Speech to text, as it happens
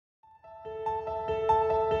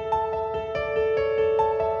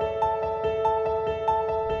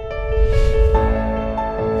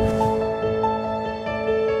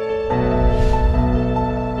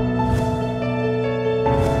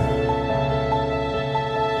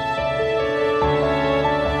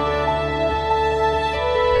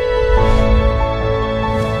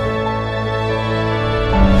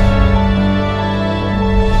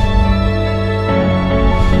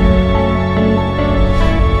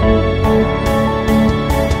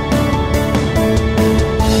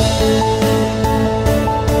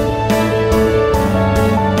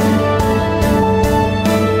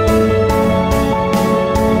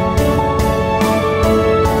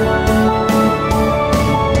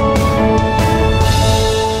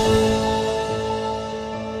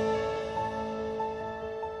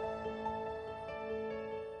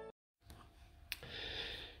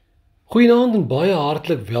Goeienaand en baie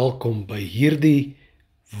hartlik welkom by hierdie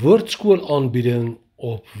Woordskool aanbieding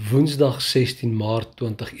op Woensdag 16 Maart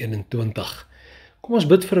 2021. Kom ons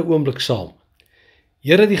bid vir 'n oomblik saam.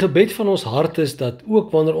 Here, die gebed van ons hart is dat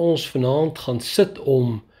ook wanneer ons vanaand gaan sit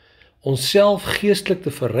om onsself geestelik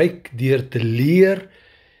te verryk deur te leer,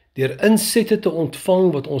 deur insette te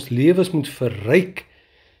ontvang wat ons lewens moet verryk,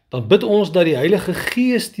 dan bid ons dat die Heilige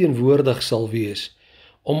Gees teenwoordig sal wees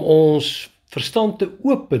om ons verstand te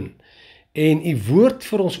open en u woord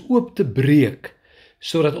vir ons oop te breek,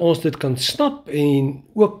 sodat ons dit kan snap en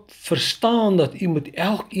ook verstaan dat u met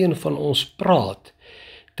elkeen van ons praat,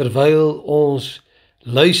 terwyl ons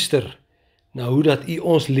luister na hoe dat u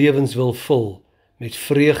ons lewens wil vul met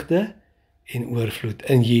vreugde en oorvloed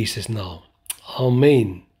in Jesus naam.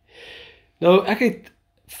 Amen. Nou, ek het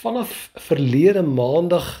vanaf verlede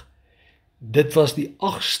maandag, dit was die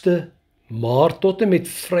 8ste Maart tot en met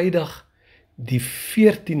Vrydag die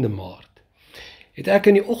 14de Maart, het ek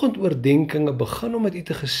in die oggendoordenkings begin om met u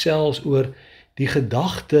te gesels oor die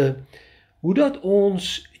gedagte, hoe dat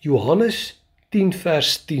ons Johannes 10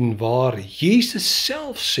 vers 10, waar Jesus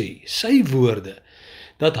self sê, sy woorde,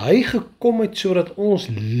 dat hy gekom het sodat ons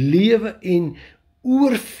lewe en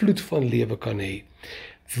oorvloed van lewe kan hê.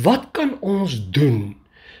 Wat kan ons doen,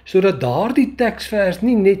 sodat daardie teksvers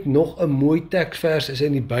nie net nog 'n mooi teksvers is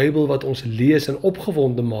in die Bybel wat ons lees en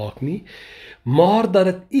opgewonde maak nie, maar dat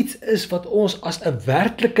dit iets is wat ons as 'n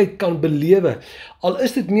werklikheid kan belewe. Al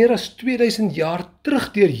is dit meer as 2000 jaar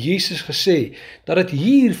terug deur Jesus gesê, dat dit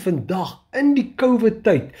hier vandag in die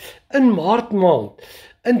COVID-tyd, in Maart maand,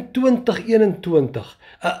 in 2021,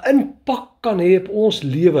 'n impak kan hê op ons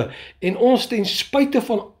lewe, en ons ten spyte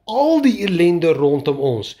van al die ellende rondom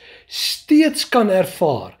ons, steeds kan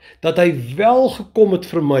ervaar, dat hy wel gekom het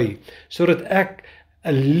vir my, sodat ek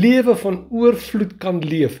 'n lewe van oorvloed kan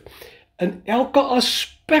leef, in elke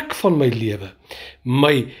aspek van my lewe,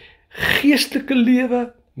 my geestelike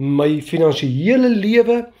lewe, my finansiële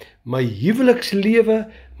lewe, my huwelikslewe,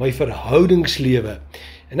 my verhoudingslewe.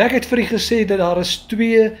 En ek het vir u gesê dat daar is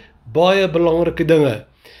twee baie belangrike dinge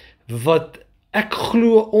wat ek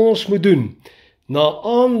glo ons moet doen, na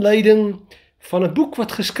aanleiding van 'n boek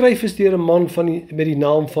wat geskryf is deur 'n man met die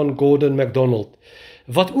naam van Gordon MacDonald,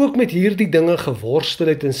 wat ook met hierdie dinge geworstel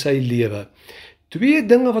het in sy lewe. Twee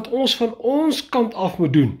dinge wat ons van ons kant af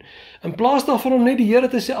moet doen, in plaas daarvan om net die Here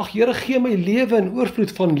te sê, ag Here, gee my lewe en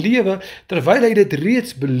oorvloed van lewe, terwyl hy dit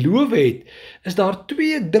reeds beloof het, is daar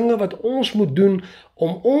twee dinge wat ons moet doen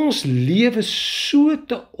om ons lewe so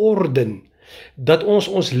te orden, dat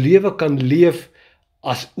ons lewe kan leef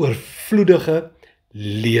as oorvloedige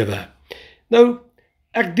lewe. Nou,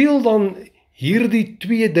 ek deel dan hierdie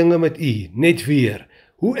twee dinge met u, net weer,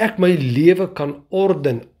 hoe ek my lewe kan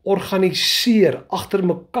organiseer, agter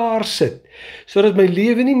mekaar sit, sodat my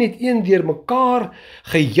lewe nie net een deur mekaar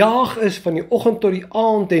gejaag is van die oggend tot die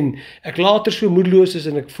aand, en ek later so moedeloos is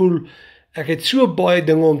en ek voel, ek het so baie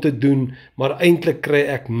dinge om te doen, maar eintlik kry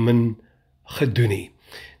ek min gedoen nie.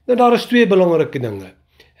 Nou, daar is twee belangrike dinge.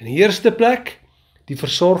 In die eerste plek, die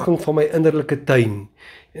versorging van my innerlike tuin.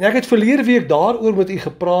 En ek het verlede week daaroor met u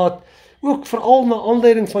gepraat, ook veral na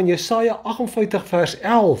aanleiding van Jesaja 58 vers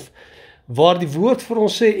 11, waar die woord vir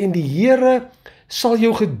ons sê, en die Here sal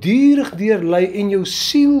jou gedurig deurlei en jou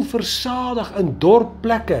siel versadig in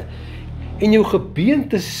dorpplekke en jou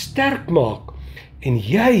gebeente sterk maak. En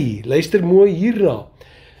jy, luister mooi hierna,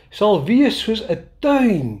 sal wees soos 'n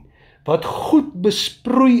tuin wat goed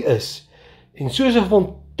besproei is en soos 'n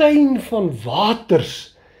fontein van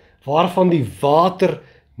waters waarvan die water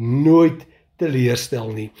nooit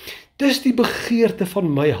teleurstel nie. Dis die begeerte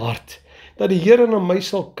van my hart, dat die Here na my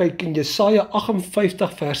sal kyk en Jesaja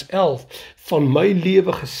 58 vers 11 van my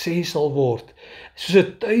lewe gesê sal word, soos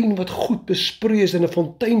 'n tuin wat goed besproei is en 'n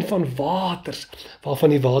fontein van waters, waarvan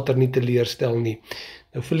die water nie teleurstel nie.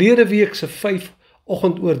 Nou, verlede week se 5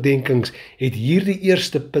 oggendoordenkings het hierdie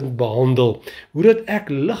eerste punt behandel, hoe dat ek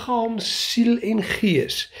liggaam, siel en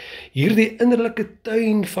gees, hierdie innerlike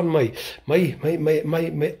tuin van my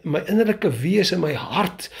innerlike wese, my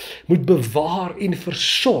hart, moet bewaar en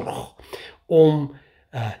versorg, om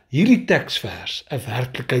hierdie teksvers 'n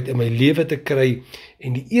werklikheid in my lewe te kry,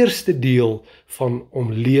 en die eerste deel van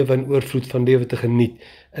om lewe en oorvloed van lewe te geniet,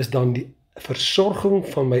 is dan die versorging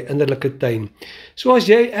van my innerlike tuin. So as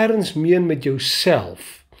jy ergens meen met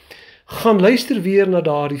jouself, gaan luister weer na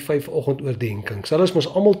daardie 5 oggendoordenkings. Hulle is mos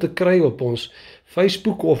almal te kry op ons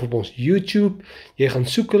Facebook of op ons YouTube. Jy gaan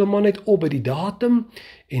soek hulle maar net op by die datum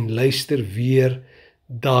en luister weer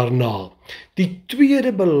daarna. Die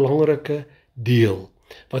tweede belangrike deel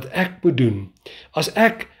wat ek moet doen, as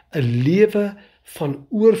ek 'n lewe van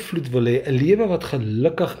oorvloed wil hê, 'n lewe wat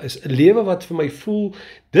gelukkig is, 'n lewe wat vir my voel,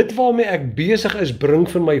 dit waarmee ek besig is, bring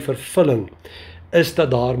vir my vervulling, is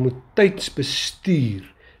dat daar moet tydsbestuur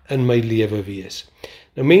in my lewe wees.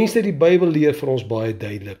 Nou mense, die Bybel leer vir ons baie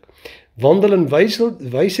duidelik. Wandel in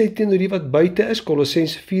wysheid teenoor die wat buite is,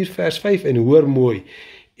 Kolossense 4 vers 5, en hoor mooi,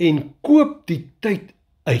 en koop die tyd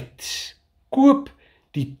uit. Koop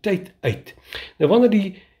die tyd uit. Nou wanneer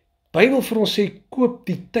die Bybel vir ons sê, koop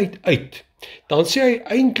die tyd uit, dan sê hy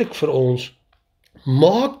eintlik vir ons,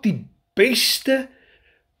 maak die beste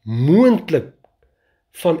moontlik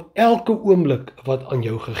van elke oomblik wat aan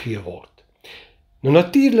jou gegee word. Nou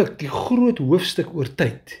natuurlik, die groot hoofstuk oor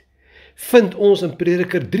tyd vind ons in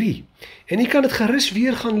Prediker 3. En jy kan dit gerus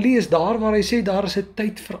weer gaan lees, daar waar hy sê, daar is 'n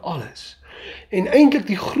tyd vir alles. En eintlik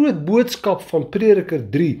die groot boodskap van Prediker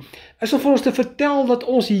 3 is om vir ons te vertel dat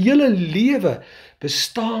ons hele lewe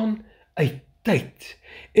bestaan uit tyd.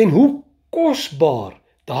 En hoe kosbaar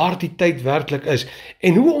daardie tyd werklik is.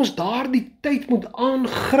 En hoe ons daardie tyd moet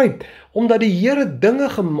aangryp, omdat die Here dinge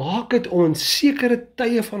gemaak het om in sekere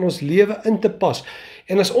tye van ons lewe in te pas.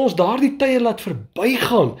 En as ons daardie tye laat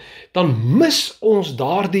verbygaan, dan mis ons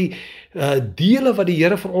daardie dele wat die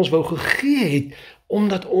Here vir ons wou gegee het,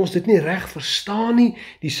 omdat ons dit nie reg verstaan nie,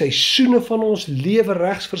 die seisoene van ons lewe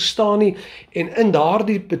regs verstaan nie, en in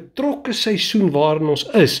daardie betrokke seisoen waarin ons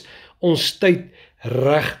is, ons tyd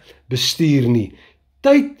reg bestuur nie.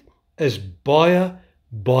 Tyd is baie,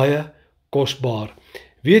 baie kosbaar.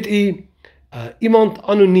 Weet u, iemand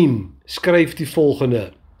anoniem skryf die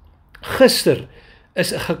volgende: gister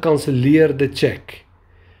is 'n gekanseleerde cheque.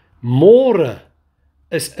 Môre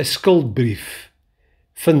is 'n skuldbrief.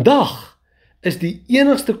 Vandag is die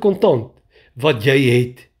enigste kontant wat jy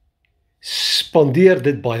het. Spandeer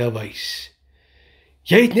dit baie wys.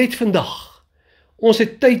 Jy het net vandag. Ons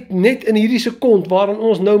het tyd net in hierdie sekond waarin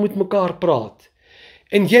ons nou met mekaar praat.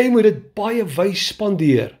 En jy moet dit baie wys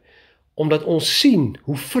spandeer, omdat ons sien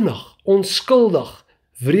hoe vinnig, onskuldig,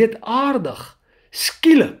 wreedaardig,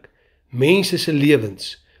 skielik mense se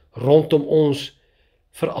lewens rondom ons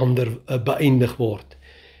beëindig word.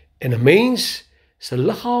 En 'n mens se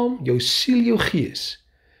liggaam, jou siel, jou gees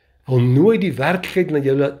wil nooit die werklikheid na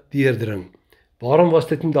jou laat deurdring. Waarom was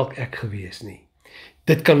dit nie dalk ek gewees nie?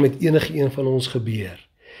 Dit kan met enige een van ons gebeur.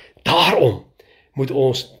 Daarom moet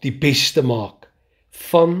ons die beste maak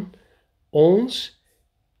van ons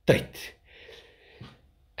tyd.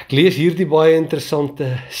 Ek lees hierdie baie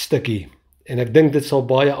interessante stukkie, en ek dink dit sal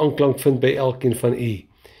baie aanklank vind by elkeen van u.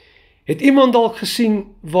 Het iemand dalk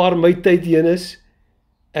gesien waar my tyd heen is?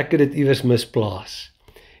 Ek het dit iewers misplaas.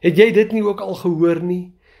 Het jy dit nie ook al gehoor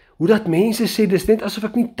nie? Hoe dat mense sê, dis net asof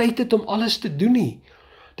ek nie tyd het om alles te doen nie.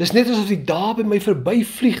 Dis net asof die dae by my verby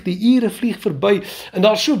vlieg, die ure vlieg verby, en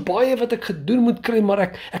daar is so baie wat ek gedoen moet kry, maar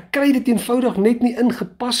ek kry dit eenvoudig net nie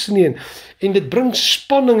ingepas nie, en dit bring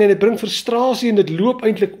spanning, en dit bring frustrasie, en dit loop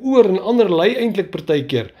eintlik oor, en ander lei eintlik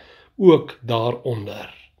partykeer ook daaronder.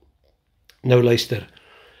 Nou luister,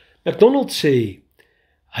 McDonald sê,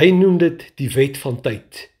 hy noem dit die wet van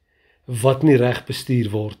tyd, wat nie reg bestuur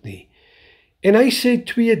word nie. En hy sê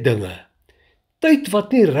twee dinge. Tyd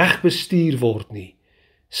wat nie reg bestuur word nie,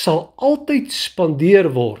 sal altyd spandeer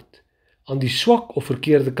word aan die swak of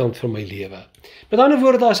verkeerde kant van my lewe. Met ander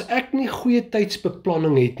woorde, as ek nie goeie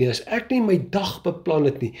tydsbeplanning het nie, as ek nie my dag beplan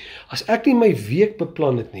het nie, as ek nie my week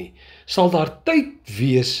beplan het nie, sal daar tyd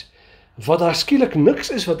wees wat daar skielik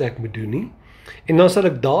niks is wat ek moet doen nie, en dan sal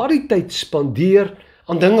ek daardie tyd spandeer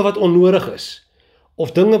aan dinge wat onnodig is,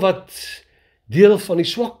 of dinge wat deel van die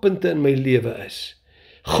swakpunte in my lewe is,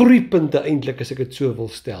 groeipunte eintlik as ek dit so wil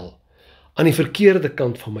stel, aan die verkeerde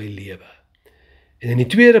kant van my lewe. En in die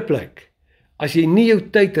tweede plek, as jy nie jou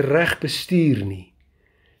tyd reg bestuur nie,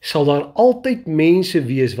 sal daar altyd mense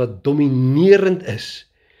wees wat dominerend is.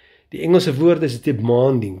 Die Engelse woord is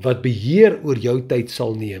demanding, wat beheer oor jou tyd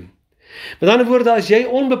sal neem. Met ander woorde, as jy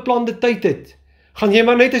onbeplande tyd het, gaan jy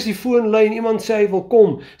maar net as die foon lui en iemand sê hy wil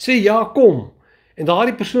kom, sê ja, kom. En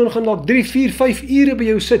daardie persoon gaan dalk 3, 4, 5 ure by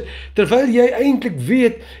jou sit, terwyl jy eintlik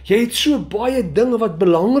weet, jy het so baie dinge wat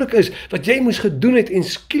belangrik is, wat jy moes gedoen het, en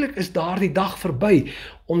skielik is daardie dag verby,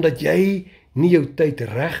 omdat jy nie jou tyd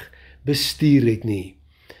reg bestuur het nie.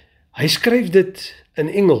 Hy skryf dit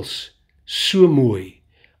in Engels so mooi,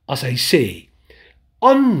 as hy sê,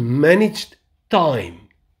 unmanaged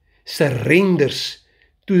time surrenders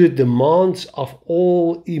to the demands of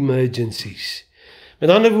all emergencies.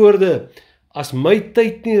 Met ander woorde, as my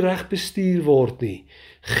tyd nie reg bestuur word nie,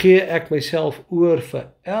 gee ek myself oor vir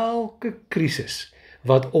elke krisis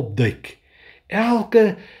wat opduik,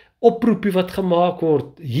 elke oproepie wat gemaak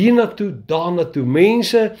word, hiernatoe, daarnatoe,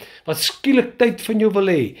 mense wat skielik tyd van jou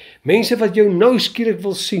wil hê, mense wat jou nou skielik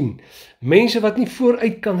wil sien, mense wat nie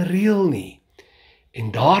vooruit kan reël nie.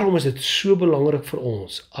 En daarom is dit so belangrik vir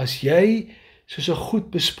ons, as jy soos 'n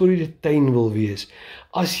goed besproeide tuin wil wees,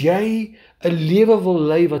 as jy 'n lewe wil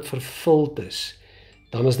lei wat vervuld is,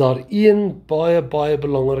 dan is daar een baie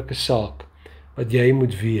belangrike saak wat jy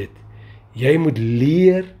moet weet. Jy moet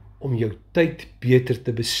leer om jou tyd beter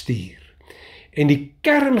te bestuur. En die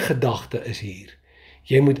kerngedagte is hier,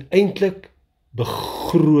 jy moet eintlik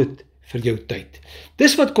begroot vir jou tyd.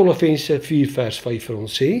 Dis wat Kolossense 4 vers 5 vir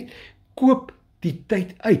ons sê, koop die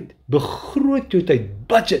tyd uit, begroot jou tyd,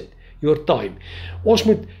 budget your time. Ons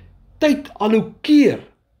moet tyd allokeer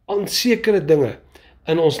aan sekere dinge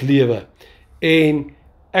in ons lewe, en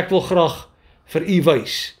ek wil graag vir u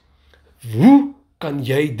wys, hoe kan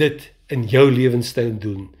jy dit in jou lewenstyl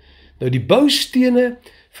doen? Nou die boustene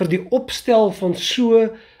vir die opstel van so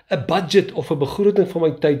 'n budget of 'n begroting van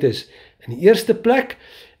my tyd is, in die eerste plek,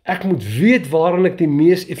 ek moet weet waarin ek die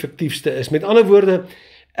mees effektiefste is. Met ander woorde,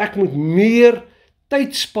 ek moet meer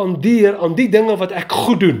tyd spandeer aan die dinge wat ek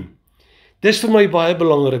goed doen. Dis vir my baie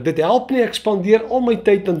belangrik. Dit help nie ek spandeer al my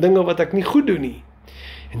tyd aan dinge wat ek nie goed doen nie.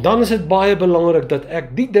 En dan is dit baie belangrik dat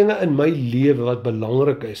ek die dinge in my lewe wat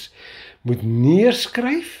belangrik is, moet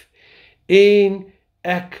neerskryf en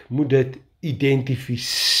ek moet dit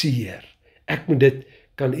identifiseer. Ek moet dit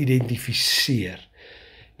kan identifiseer.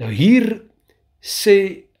 Nou hier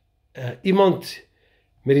sê iemand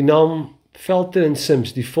met die naam Felton en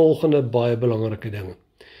Sims die volgende baie belangrike dinge.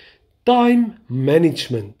 Time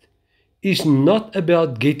management is not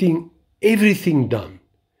about getting everything done.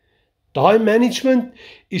 Time management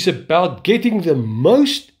is about getting the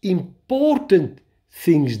most important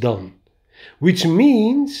things done, which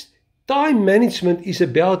means time management is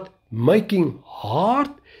about making hard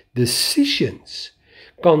decisions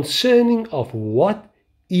concerning of what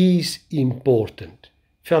is important.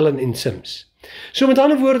 Felton en Sims. So met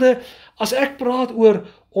ander woorde, as ek praat oor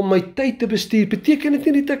om my tyd te bestuur, beteken dit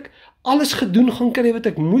nie dat ek alles gedoen gaan kry wat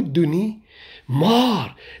ek moet doen nie,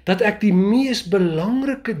 maar dat ek die mees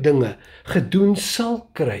belangrike dinge gedoen sal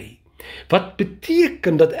kry. Wat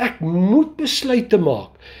beteken dat ek moet besluite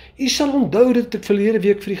maak. U sal onthou dat ek verlede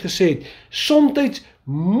week vir u gesê het, soms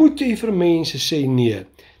moet jy vir mense sê nee.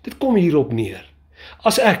 Dit kom hierop neer.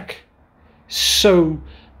 As ek sou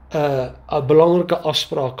 'n belangrike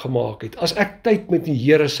afspraak gemaak het, as ek tyd met die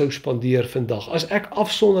Here sou spandeer vandag, as ek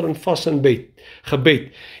afsonder en vas in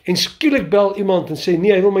gebed, en skielik bel iemand en sê,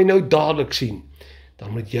 nee, hy wil my nou dadelik sien,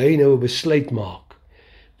 dan moet jy nou 'n besluit maak.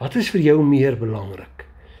 Wat is vir jou meer belangrik?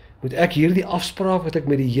 Moet ek hierdie afspraak wat ek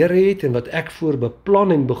met die Here het, en wat ek voor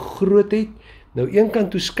beplan en begroot het, nou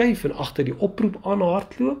eenkant toe skuif en agter die oproep aan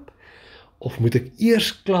hardloop, of moet ek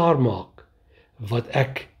eers klaar maak wat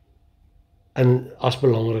ek as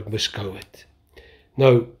belangrik beskou het?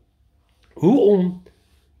 Nou, hoe om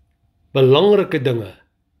belangrike dinge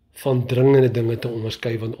van dringende dinge te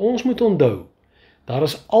onderskei, want ons moet onthou, daar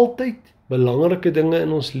is altyd belangrike dinge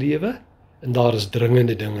in ons lewe, en daar is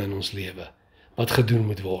dringende dinge in ons lewe, wat gedoen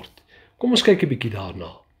moet word. Kom ons kyk 'n bietjie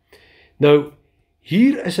daarna. Nou,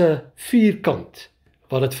 hier is 'n vierkant,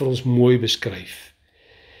 wat dit vir ons mooi beskryf.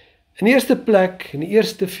 In die eerste plek, in die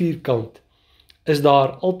eerste vierkant, is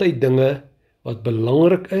daar altyd dinge wat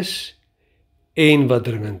belangrik is en wat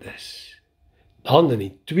dringend is. Dan in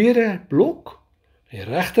die tweede blok, aan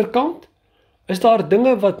die regterkant, is daar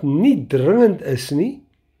dinge wat nie dringend is nie,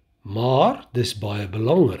 maar dis baie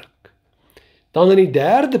belangrik. Dan in die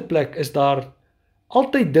derde plek is daar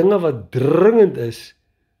altyd dinge wat dringend is,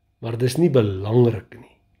 maar dis nie belangrik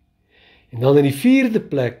nie. En dan in die vierde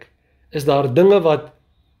plek is daar dinge wat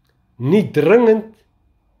nie dringend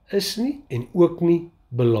is nie en ook nie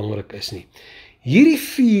belangrik is nie. Hierdie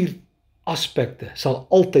 4 aspekte sal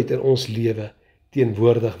altyd in ons lewe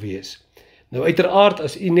teenwoordig wees. Nou uiteraard,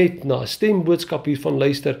 as u net na 'n stemboodskap hiervan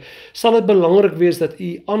luister, sal dit belangrik wees dat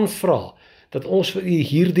u aanvra, dat ons vir u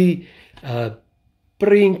hierdie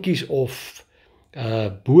prentjies of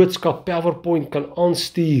boodskap PowerPoint kan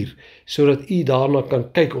aanstuur, sodat u daarna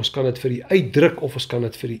kan kyk. Ons kan dit vir u uitdruk of ons kan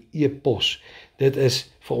dit vir u e-pos. Dit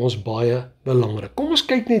is vir ons baie belangrik. Kom ons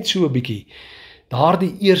kyk net so 'n bietjie.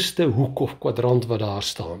 Daardie eerste hoek of kwadrant wat daar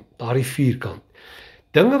staan, daardie vierkant.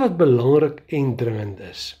 Dinge wat belangrik en dringend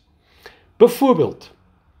is. Byvoorbeeld,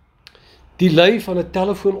 die lui van 'n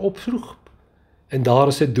telefoonoproep en daar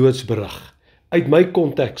is 'n doodsberig uit my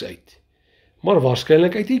konteks uit, maar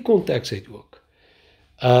waarskynlik uit die konteks uit ook.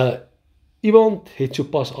 Iemand het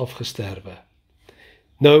sopas afgesterwe.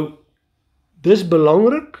 Nou, dis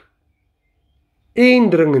belangrik en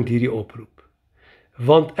dringend hierdie oproep.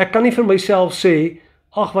 Want ek kan nie vir myself sê,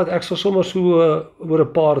 ag wat, ek sal sommer so oor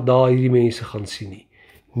 'n paar dae hierdie mense gaan sien nie.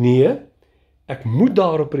 Nee, ek moet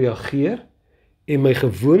daarop reageer en my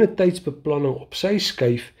gewone tydsbeplanning op sy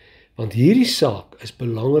skuif, want hierdie saak is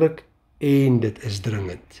belangrik en dit is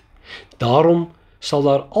dringend. Daarom sal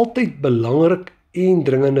daar altyd belangrik en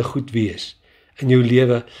dringende goed wees in jou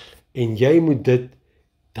lewe en jy moet dit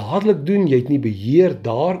dadelik doen. Jy het nie beheer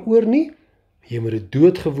daaroor nie. Jy moet dit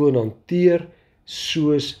doodgewoon hanteer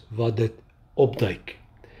soos wat dit opduik.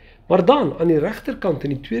 Maar dan, aan die regterkant in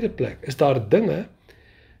die tweede plek, is daar dinge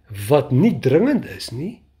wat nie dringend is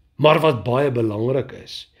nie, maar wat baie belangrik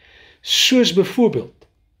is. Soos byvoorbeeld,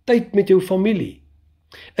 tyd met jou familie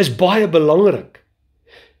is baie belangrik.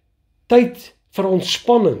 Tyd vir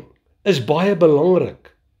ontspanning is baie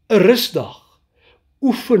belangrik. 'n Rusdag,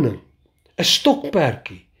 oefening, 'n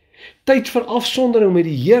stokperdjie, tyd vir afsondering met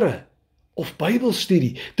die Here of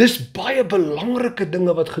Bybelstudie. Dis baie belangrike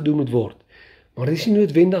dinge wat gedoen moet word. Maar dit is nie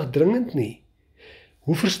noodwendig dringend nie.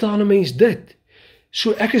 Hoe verstaan 'n mens dit?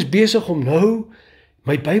 So ek is besig om nou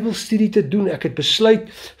my Bybelstudie te doen. Ek het besluit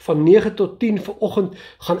van 9 tot 10 vanoggend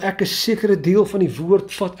gaan ek 'n sekere deel van die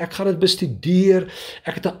woord vat. Ek gaan dit bestudeer.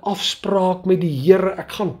 Ek het 'n afspraak met die Here.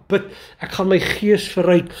 Ek gaan bid. Ek gaan my gees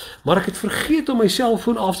verryk. Maar ek het vergeet om my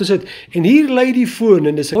selfoon af te sit. En hier lê die foon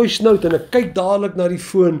en dis 'n voice note en ek kyk dadelik na die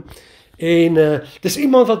foon en dis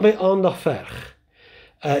iemand wat my aandag verg.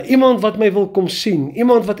 Iemand wat my wil kom sien.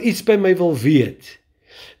 Iemand wat iets by my wil weet.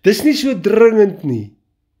 Dis nie so dringend nie.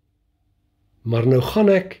 Maar nou gaan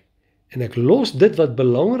ek en ek los dit wat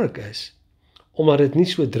belangrik is, omdat dit nie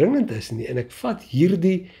so dringend is nie, en ek vat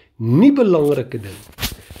hierdie nie belangrike ding,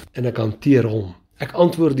 en ek hanteer hom. Ek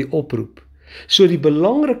antwoord die oproep. So die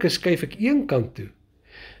belangrike skuif ek een kant toe.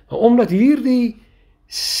 Maar omdat hierdie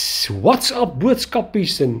WhatsApp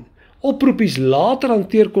boodskapies en oproepies later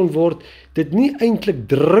hanteer kon word, dit nie eintlik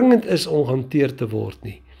dringend is om hanteer te word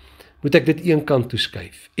nie, moet ek dit een kant toe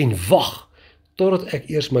skuif, en wag, totdat ek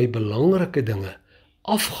eers my belangrike dinge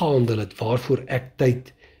afgehandel het, waarvoor ek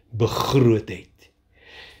tyd begroot het.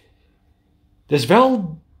 Dis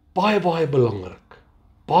wel baie belangrik,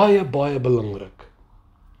 baie belangrik,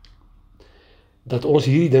 dat ons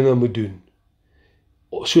hierdie dinge moet doen,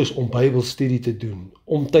 soos om Bybelstudie te doen,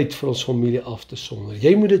 om tyd vir ons familie af te sonder.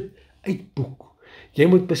 Jy moet dit uitboek. Jy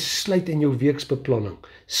moet besluit in jou weeksbeplanning.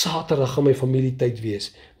 Saterdag gaan my familie tyd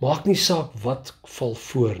wees. Maak nie saak wat val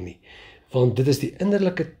voor nie. Want dit is die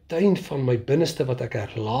innerlike tuin van my binneste wat ek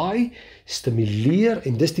herlaai, stimuleer,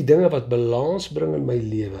 en dis die dinge wat balans bring in my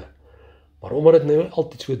lewe. Maar omdat dit nou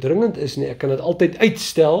altyd so dringend is nie, ek kan dit altyd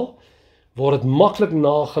uitstel, word dit maklik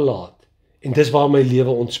nagelaat, en dis waar my lewe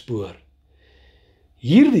ontspoor.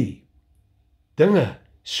 Hierdie dinge,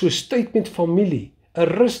 soos tyd met familie, 'n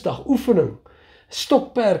rusdag, oefening,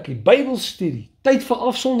 stokperdjie, Bybelstudie, tyd vir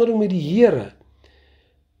afsondering met die Here,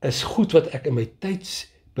 is goed wat ek in my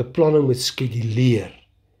tydsbeplanning moet skeduleer.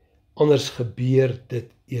 Anders gebeur dit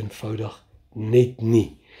eenvoudig net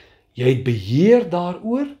nie. Jy het beheer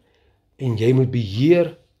daaroor, en jy moet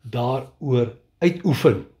beheer daaroor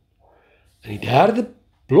uitoefen. In die derde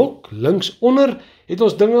blok, links onder, het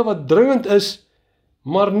ons dinge wat dringend is,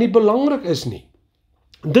 maar nie belangrik is nie.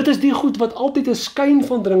 Dit is die goed wat altyd 'n skyn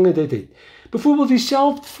van dringendheid het. Byvoorbeeld die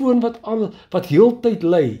selfoon wat heeltyd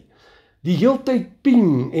lui, die heeltyd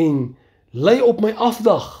ping en lui op my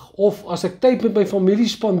afdag, of as ek tyd met my familie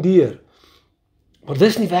spandeer. Maar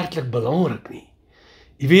dis nie werklik belangrik nie.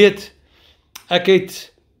 Jy weet, ek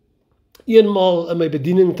het eenmaal in my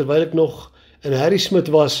bediening, terwyl ek nog in Harrismith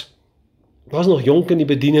was nog jonk in die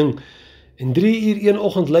bediening, en 3 uur een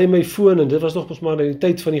oggend lui my foon, en dit was nog maar in die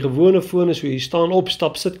tyd van die gewone fone, so jy staan op,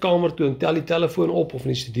 stap sitkamer toe en tel die telefoon op, of in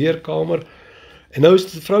die studeerkamer, en nou is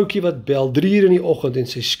dit 'n vroukie wat bel 3 uur in die oggend, en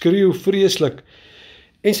sy skreeu vreeslik,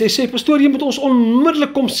 en sy sê, pastoor, jy moet ons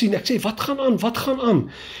onmiddellik kom sien. Ek sê, wat gaan aan?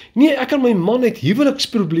 Nee, ek en my man het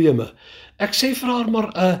huweliksprobleme. Ek sê vir haar,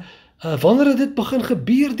 maar wanneer het dit begin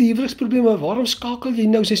gebeur, die huweliksprobleme, waarom skakel jy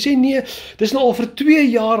nou? Sy sê, nee, dis nou al vir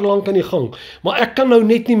 2 jaar lank aan die gang, maar ek kan nou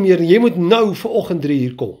net nie meer, jy moet nou vanoggend 3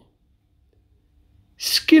 uur kom.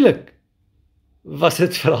 Skielik was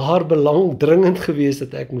dit vir haar dringend geweest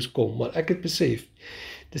dat ek moes kom, maar ek het besef,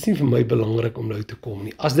 dis nie vir my belangrik om nou te kom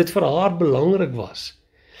nie. As dit vir haar belangrik was,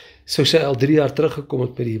 sou sy al 3 jaar teruggekom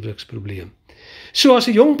het met die huweliksprobleem. So as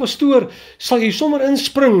 'n jong pastoor, sal jy sommer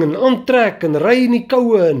inspring en aantrek en ry in die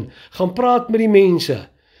koue en gaan praat met die mense.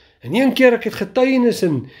 En een keer ek het getuienis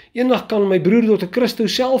en eendag kan my broer Dr. Christo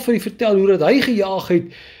self vir u vertel hoe dat hy gejaag het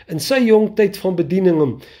in sy jong tyd van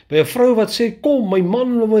bediening by 'n vrou wat sê, kom, my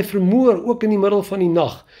man wil my vermoor, ook in die middel van die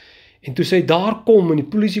nag. En toe sy daar kom en die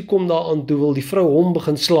polisie kom daar aan, toe wil die vrou hom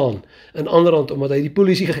begin slaan in ander hand, omdat hy die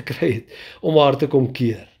polisie gekry het om haar te kom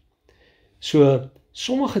keer. So,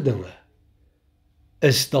 sommige dinge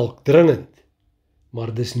is dalk dringend,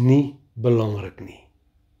 maar dis nie belangrik nie.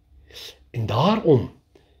 En daarom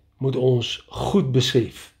moet ons goed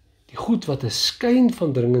besef, die goed wat 'n skyn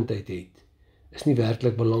van dringendheid het, is nie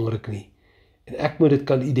werklik belangrik nie. En ek moet dit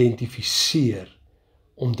kan identifiseer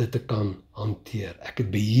om dit te kan hanteer. Ek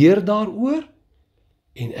het beheer daaroor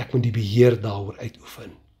en ek moet die beheer daaroor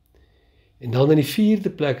uitoefen. En dan in die 4de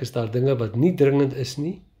plek is daar dinge wat nie dringend is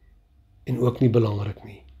nie en ook nie belangrik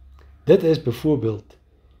nie. Dit is byvoorbeeld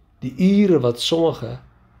die ure wat sommige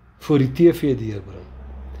voor die TV deurbring.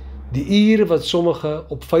 Die ure wat sommige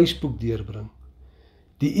op Facebook deurbring.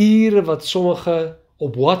 Die ure wat sommige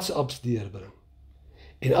op WhatsApps deurbring.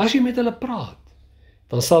 En as jy met hulle praat,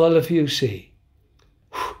 dan sal hulle vir jou sê,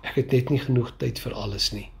 ek het net nie genoeg tyd vir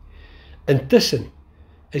alles nie. Intussen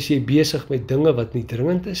is jy besig met dinge wat nie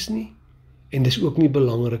dringend is nie, en dis ook nie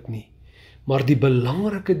belangrik nie. Maar die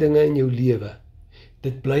belangrike dinge in jou lewe,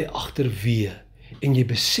 dit bly agterweë, en jy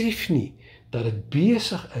besef nie dat dit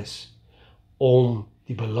besig is om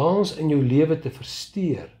die balans in jou lewe te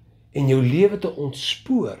versteur, en jou lewe te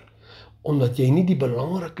ontspoor, omdat jy nie die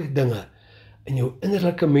belangrike dinge in jou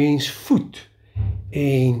innerlike mens voed,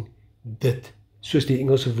 en dit, soos die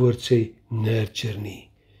Engelse woord sê, nurture nie.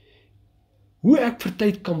 Hoe ek vir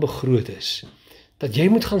tyd kan begroot is, dat jy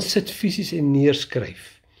moet gaan sit fisies en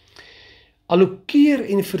neerskryf. Allokeer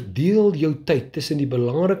en verdeel jou tyd tussen die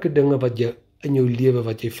belangrike dinge wat jy in jou lewe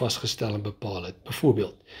wat jy vasgestel en bepaal het.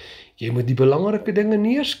 Byvoorbeeld, jy moet die belangrike dinge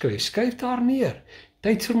neerskryf, skryf daar neer.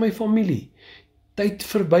 Tyd vir my familie, tyd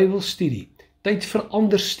vir Bybelstudie, tyd vir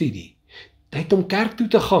ander studie, tyd om kerk toe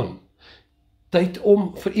te gaan, tyd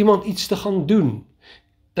om vir iemand iets te gaan doen,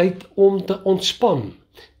 tyd om te ontspan,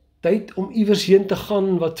 tyd om iewers heen te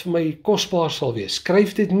gaan wat vir my kosbaar sal wees.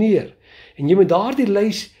 Skryf dit neer, en jy moet daardie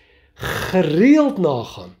lys gereeld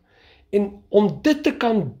nagaan. En om dit te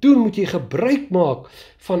kan doen, moet jy gebruik maak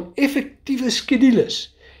van effektiewe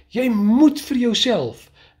skedules. Jy moet vir jouself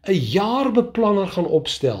 'n jaarbeplanner gaan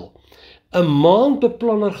opstel, 'n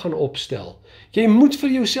maandbeplanner gaan opstel. Jy moet vir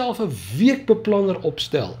jouself 'n weekbeplanner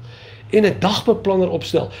opstel en 'n dagbeplanner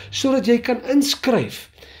opstel, sodat jy kan inskryf.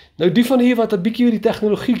 Nou die van hier wat 'n bietjie oor die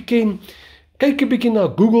tegnologie ken, kyk 'n bietjie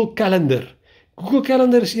na Google Calendar. Google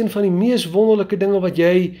Calendar is een van die mees wonderlike dinge wat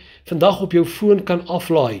jy vandag op jou foon kan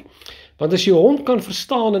aflaai. Want as jy hom kan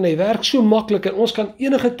verstaan en hy werk so maklik en ons kan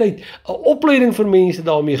enige tyd 'n opleiding vir mense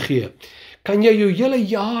daarmee gee, kan jy jou hele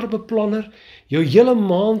jaarbeplanner, jou hele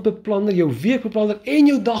maandbeplanner, jou weekbeplanner en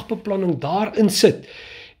jou dagbeplanning daarin sit.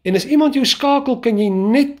 En as iemand jou skakel, kan jy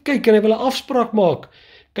net kyk en hy wil 'n afspraak maak,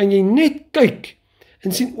 kan jy net kyk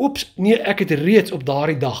en sien, oeps, nee, ek het reeds op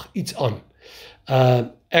daardie dag iets aan.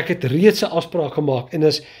 Ek het reeds 'n afspraak gemaak, en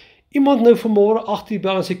as iemand nou vanmôre 8 uur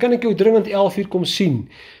bel en sê, kan ek jou dringend 11 uur kom sien,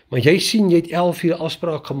 maar jy sien, jy het 11 uur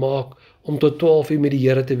afspraak gemaak om tot 12 uur met die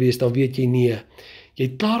Here te wees, dan weet jy nee. Jy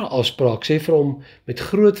het klaar 'n afspraak, sê vir hom met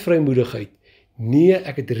groot vrymoedigheid, nee,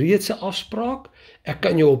 ek het reeds 'n afspraak, ek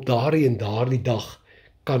kan jou op daardie en daardie dag,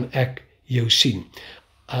 kan ek jou sien.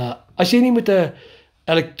 As jy nie met 'n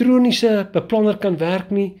elektroniese beplanner kan werk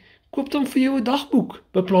nie, koop dan vir jou 'n dagboek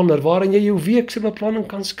beplanner, waarin jy jou weekse beplanning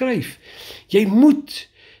kan skryf. Jy moet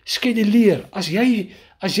skeduleer. As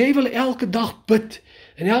jy wil elke dag bid,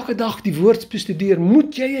 en elke dag die woord bestudeer,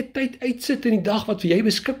 moet jy 'n tyd uitsit in die dag wat vir jy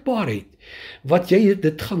beskikbaar het, wat jy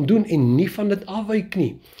dit gaan doen, en nie van dit afwyk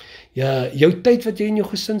nie. Ja, jou tyd wat jy in jou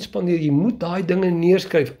gesin spandeer, jy moet daai dinge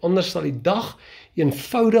neerskryf, anders sal die dag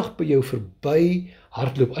eenvoudig by jou verby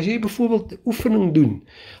hardloop. As jy byvoorbeeld 'n oefening doen,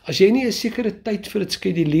 as jy nie 'n sekere tyd vir dit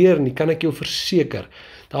skeduleer nie, kan ek jou verseker,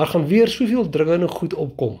 daar gaan weer soveel dringende goed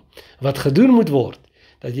opkom, wat gedoen moet word,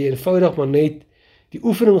 dat jy eenvoudig maar net die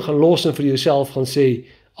oefening gaan los en vir jouself gaan sê,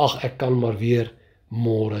 ag, ek kan maar weer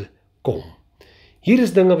môre kom. Hier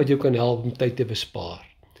is dinge wat jou kan help om tyd te bespaar.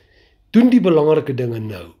 Doen die belangrike dinge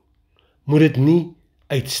nou. Moet dit nie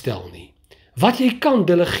uitstel nie. Wat jy kan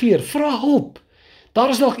delegeer, vra hulp. Daar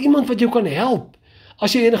is nog iemand wat jou kan help,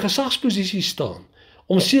 as jy in 'n gesagsposisie staan,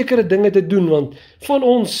 om sekere dinge te doen, want van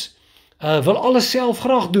ons wil alles self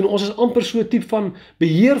graag doen. Ons is amper so 'n tipe van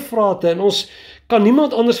beheervrate, en ons kan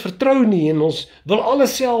niemand anders vertrou nie, en ons wil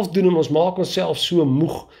alles self doen, en ons maak onsself so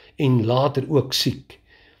moeg, en later ook siek.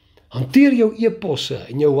 Hanteer jou e-posse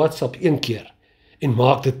en jou WhatsApp een keer, en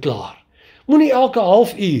maak dit klaar. Moenie elke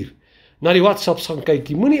halfuur na die WhatsApps gaan kyk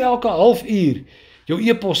nie, moenie elke halfuur jou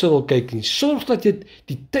e-posse wil kyk nie. Sorg dat jy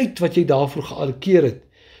die tyd wat jy daarvoor geallokeer het,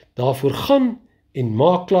 daarvoor gaan, en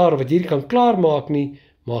maak klaar, wat jy nie kan klaarmaak nie,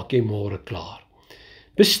 maak jy môre klaar.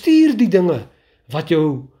 Bestuur die dinge wat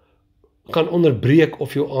jou kan onderbreek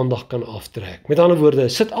of jou aandag kan aftrek. Met ander woorde,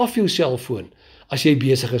 sit af jou selfoon as jy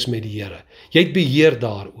besig is met die Here. Jy het beheer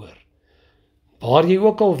daaroor. Waar jy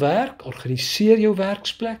ook al werk, organiseer jou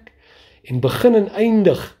werksplek en begin en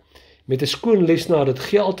eindig met 'n skoon lesenaar. Dit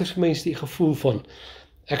gee altyd vir mense die gevoel van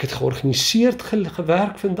ek het georganiseerd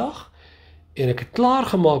gewerk vandag en ek het klaar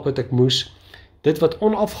gemaak wat ek moes. Dit wat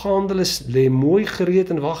onafgehandel is, lê mooi gereed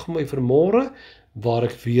en wag vir my vir môre waar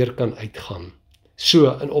ek weer kan uitgaan.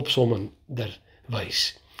 So in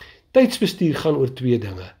opsomminderwys. Tydsbestuur gaan oor 2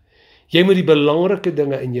 dinge. Jy moet die belangrike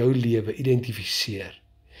dinge in jou lewe identifiseer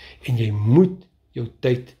en jy moet jou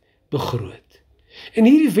tyd begroot. En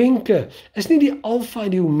hierdie wenke is nie die alfa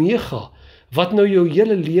en die omega wat nou jou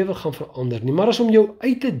hele lewe gaan verander nie, maar is om jou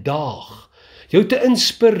uit te daag, jou te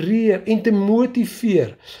inspireer en te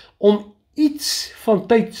motiveer om iets van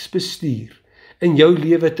tydsbestuur in jou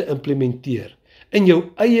lewe te implementeer, in jou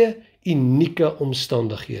eie unieke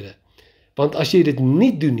omstandighede. Want as jy dit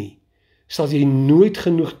nie doen nie, sal jy nooit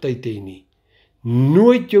genoeg tyd hê nie,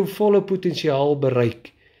 nooit jou volle potensiaal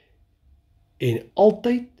bereik en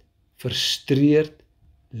altyd frustreerd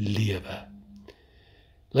lewe.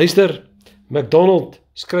 Luister, McDonald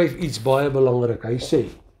skryf iets baie belangrik. Hy sê,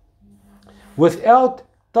 without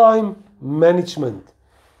time management,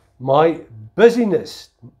 my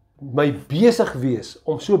busyness, my besig wees,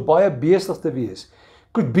 om so baie besig te wees,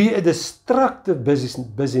 could be a destructive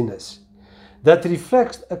busyness that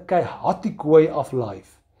reflects a chaotic way of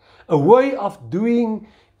life, a way of doing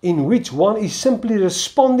in which one is simply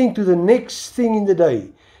responding to the next thing in the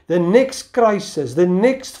day, the next crisis, the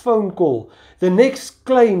next phone call, the next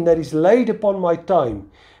claim that is laid upon my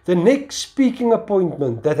time, the next speaking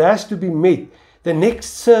appointment that has to be met, the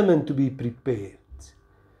next sermon to be prepared.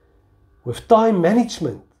 With time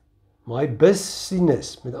management, my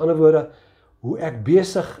busyness, met ander woorde, hoe ek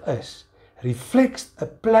besig is, reflects a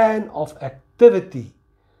plan of activity,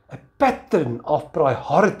 a pattern of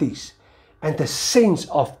priorities, and a sense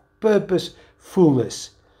of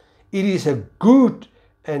purposefulness. It is a good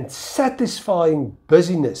and satisfying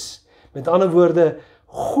busyness, met ander woorde,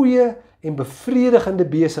 goeie en bevredigende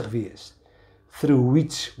besig wees, through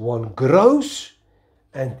which one grows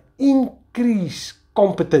and increase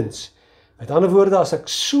competence. Met ander woorde, as ek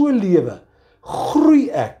so lewe, groei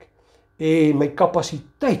ek en my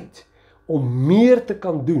kapasiteit om meer te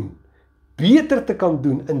kan doen, beter te kan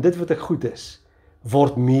doen in dit wat ek goed is,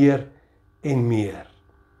 word meer en meer.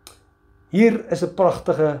 Hier is 'n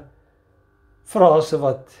pragtige frase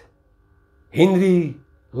wat Henry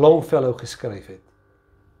Longfellow geskryf het.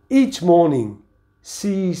 Each morning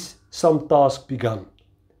sees some task begun.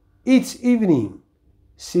 Each evening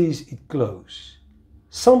sees it close.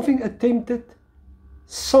 Something attempted,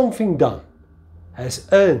 something done, has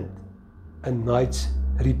earned a night's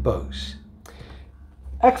repose.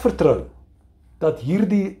 Ek vertrou dat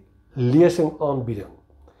hierdie lesing aanbieding,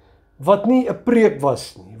 wat nie 'n preek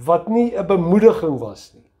was nie, wat nie 'n bemoediging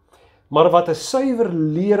was nie, maar wat 'n suiwer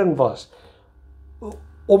lering was,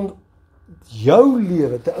 om jou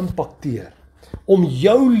lewe te impakteer, om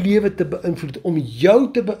jou lewe te beïnvloed, om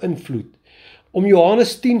jou te beïnvloed, om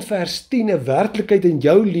Johannes 10 vers 10 'n werklikheid in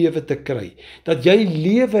jou lewe te kry, dat jy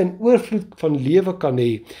lewe en oorvloed van lewe kan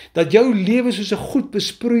hê, dat jou lewe soos 'n goed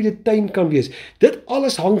besproeide tuin kan wees. Dit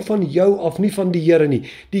alles hang van jou af, nie van die Here nie.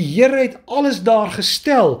 Die Here het alles daar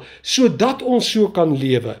gestel, sodat ons so kan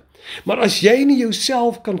lewe. Maar as jy nie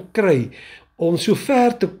jouself kan kry, om so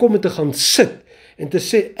ver te kom en te gaan sit, en te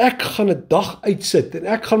sê, ek gaan 'n dag uitsit, en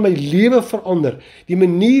ek gaan my lewe verander, die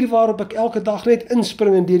manier waarop ek elke dag net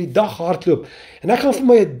inspring en deur die dag hardloop, en ek gaan vir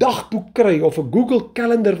my 'n dagboek kry, of 'n Google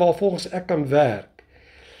kalender waar volgens ek kan werk.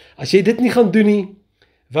 As jy dit nie gaan doen nie,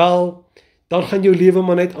 wel, dan gaan jou lewe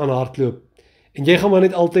maar net aan hardloop, en jy gaan maar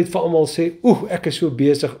net altyd vir almal sê, ek is so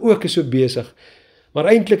besig, ek is so besig, maar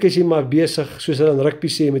eintlik is jy maar besig, soos hulle in rugby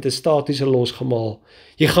sê, met 'n statiese losgemaal.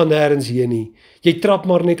 Jy gaan nêrens heen nie, jy trap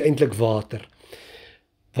maar net eintlik water.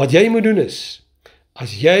 Wat jy moet doen is,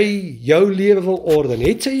 as jy jou lewe wil orden,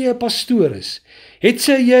 het sy jy 'n pastoor is, het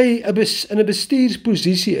sy jy in 'n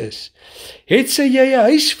bestuursposisie is, het sy jy 'n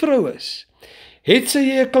huisvrou is, het sy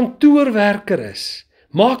jy 'n kantoorwerker is,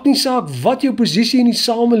 maak nie saak wat jou posisie in die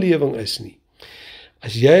samelewing is nie.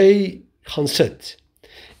 As jy gaan sit,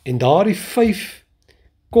 en daardie 5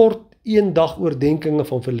 kort eendag oordeenkinge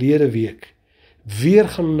van verlede week, weer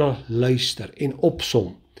gaan na luister en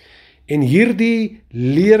opsom, en hierdie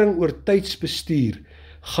lering oor tydsbestuur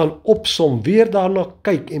gaan opsom, weer daarna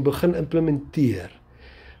kyk en begin implementeer,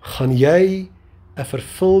 gaan jy 'n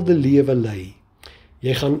vervulde lewe lei.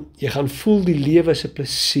 Jy gaan voel die lewe se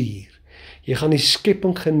plesier. Jy gaan die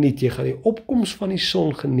skepping geniet, jy gaan die opkoms van die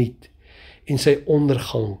son geniet en sy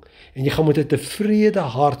ondergang. En jy gaan met 'n tevrede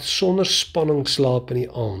hart sonder spanning slaap in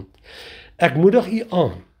die aand. Ek moedig u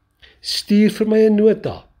aan. Stuur vir my 'n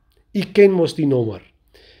nota. U ken mos die nommer.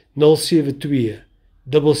 072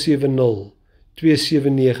 770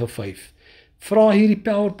 2795. Vra hierdie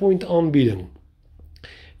PowerPoint aanbieding.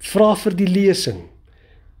 Vra vir die lesing.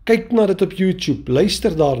 Kyk na dit op YouTube,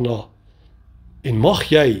 luister daarna. En mag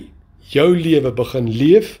jy jou lewe begin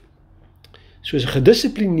leef soos 'n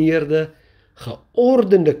gedissiplineerde,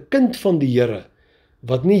 geordende kind van die Here,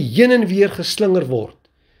 wat nie heen en weer geslinger word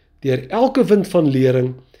deur elke wind van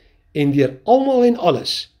lering en deur almal en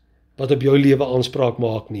alles wat op jou lewe aanspraak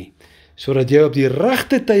maak nie, sodat jy op die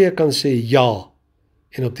regte tye kan sê ja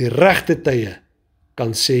en op die regte tye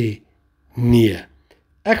kan sê nee.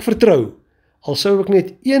 Ek vertrou, al sou ek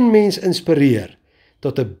net een mens inspireer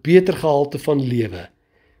tot 'n beter gehalte van lewe,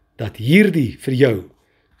 dat hierdie vir jou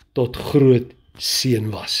tot groot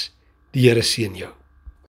seën was. Die Here seën jou.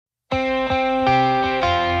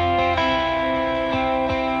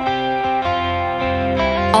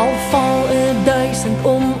 Al val 1000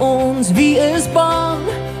 om ons, wie is bang?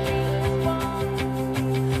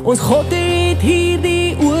 Ons God het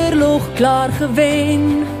hierdie oorlog klaar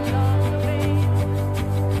gewen.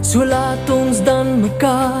 So laat ons dan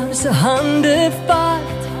mekaar se hande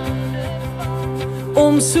vat,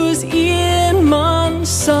 om soos een man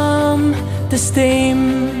saam te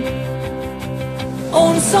stem.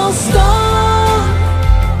 Ons sal staan,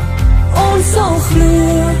 ons sal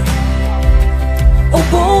glo,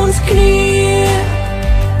 op ons knie,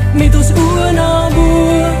 met ons oë na bo.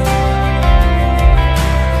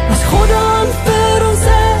 As God dan vir ons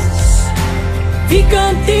is, wie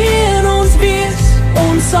kan teen ons wees?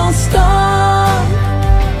 Ons sal staan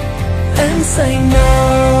in sy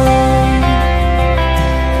naam.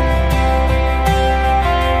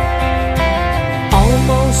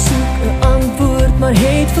 Almal soek 'n antwoord, maar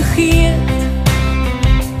het vergeet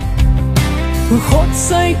hoe God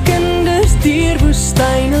sy kinders deur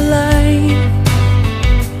woestyne lei,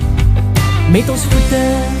 met ons voete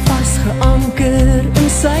vasgeanker in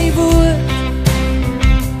sy woord,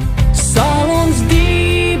 sal ons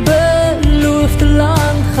die beloofde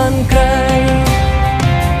land gaan kry.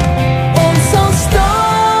 Ons sal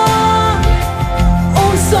staan,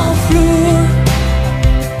 ons sal glo,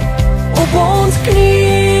 op ons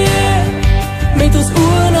knie, met ons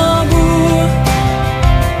oë na bo.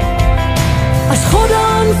 As God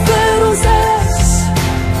dan vir ons is,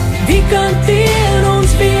 wie kan teen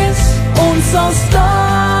ons wees? Ons sal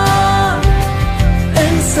staan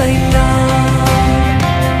in sy naam.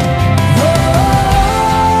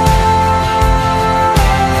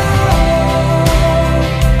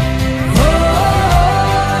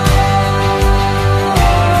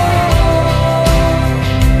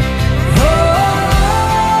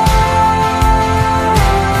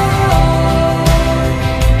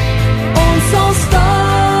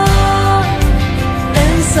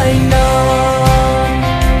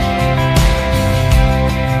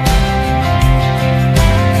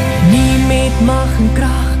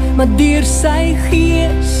 Maar deur sy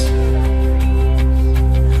gees,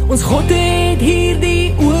 ons God het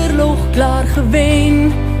hierdie oorlog klaar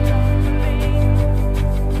gewen.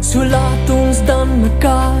 So laat ons dan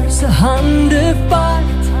mekaar se hande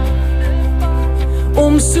vat,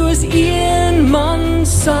 om soos een man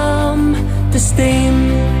saam te stem.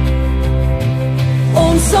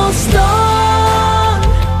 Ons sal staan,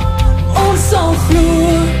 ons sal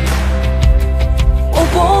glo,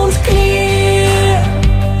 op ons knie,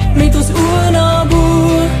 met ons oë na bo.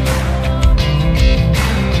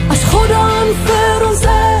 As God dan vir ons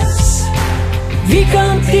is, wie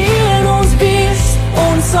kan teen ons wees?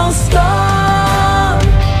 Ons sal staan,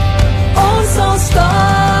 ons sal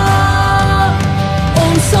staan,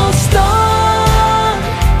 ons sal staan,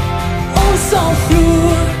 ons sal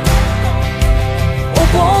glo,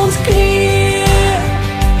 op ons knie,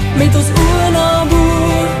 met ons oë na bo.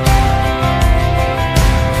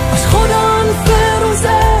 As God dan vir ons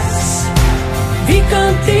is, wie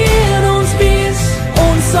kan teen ons wees?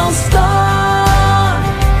 Ons sal staan.